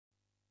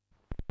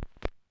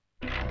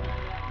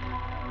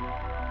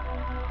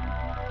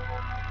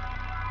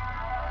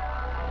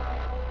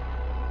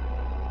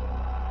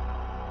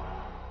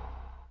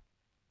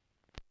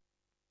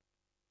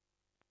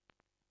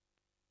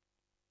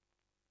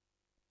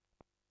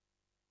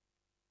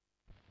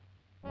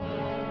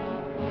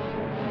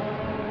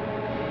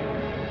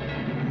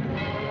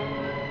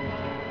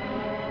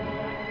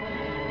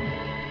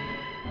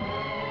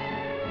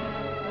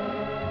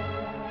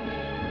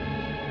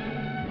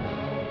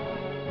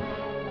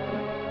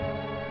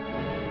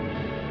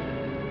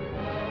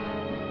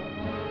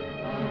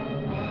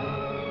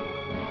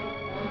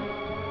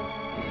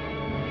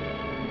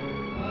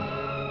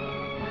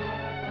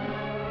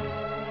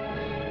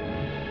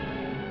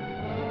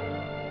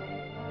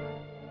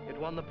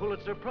won the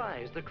Pulitzer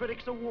Prize, the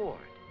Critics'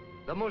 Award.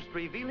 The most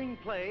revealing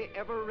play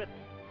ever written.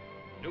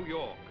 New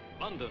York,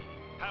 London,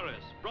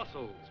 Paris,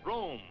 Brussels,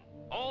 Rome,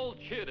 all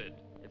cheered it.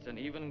 It's an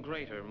even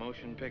greater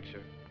motion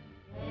picture.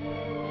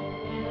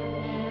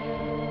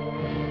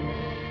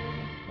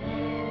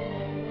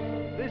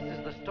 This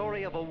is the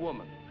story of a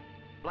woman,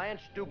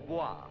 Blanche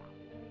Dubois,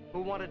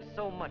 who wanted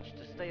so much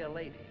to stay a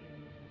lady.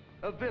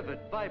 A vivid,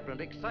 vibrant,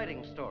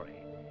 exciting story,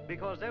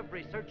 because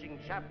every searching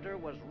chapter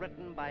was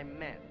written by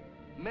men.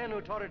 Men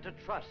who taught her to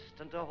trust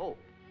and to hope,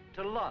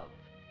 to love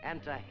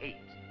and to hate.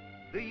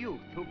 The youth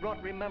who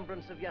brought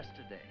remembrance of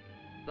yesterday.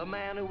 The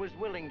man who was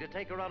willing to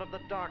take her out of the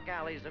dark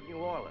alleys of New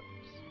Orleans.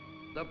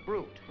 The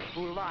brute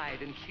who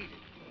lied and cheated,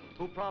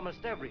 who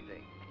promised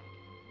everything,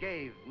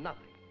 gave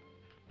nothing.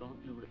 Don't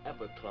you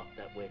ever talk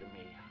that way to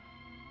me.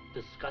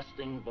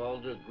 Disgusting,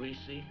 vulgar,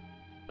 greasy.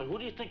 But who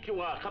do you think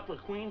you are, a couple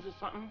of queens or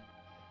something?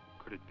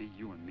 Could it be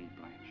you and me,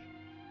 Blanche?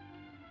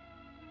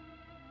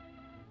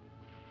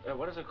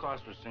 What does it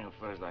cost for single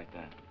furs like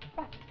that?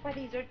 Why,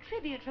 these are a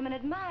tribute from an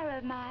admirer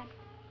of mine.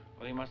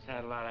 Well, he must have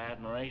had a lot of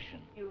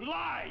admiration.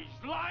 Lies!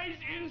 Lies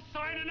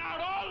inside and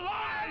out! All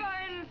lies!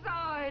 Never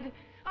inside!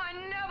 I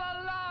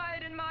never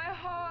lied in my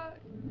heart.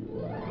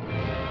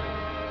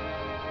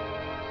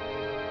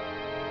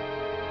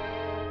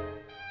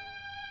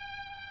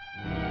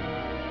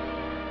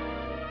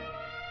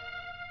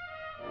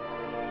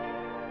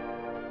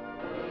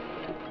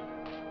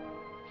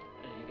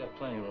 You got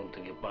plenty of room to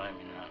get by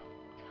me now.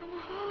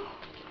 Oh.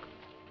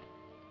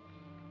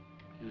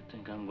 You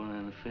think I'm going to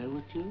interfere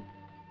with you?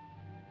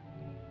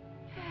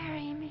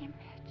 Marry me,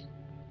 Mitch.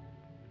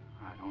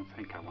 I don't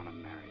think I want to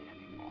marry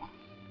anymore.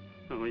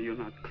 No, you're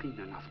not clean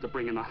enough to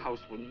bring in a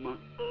house with mine.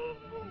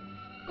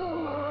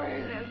 Oh,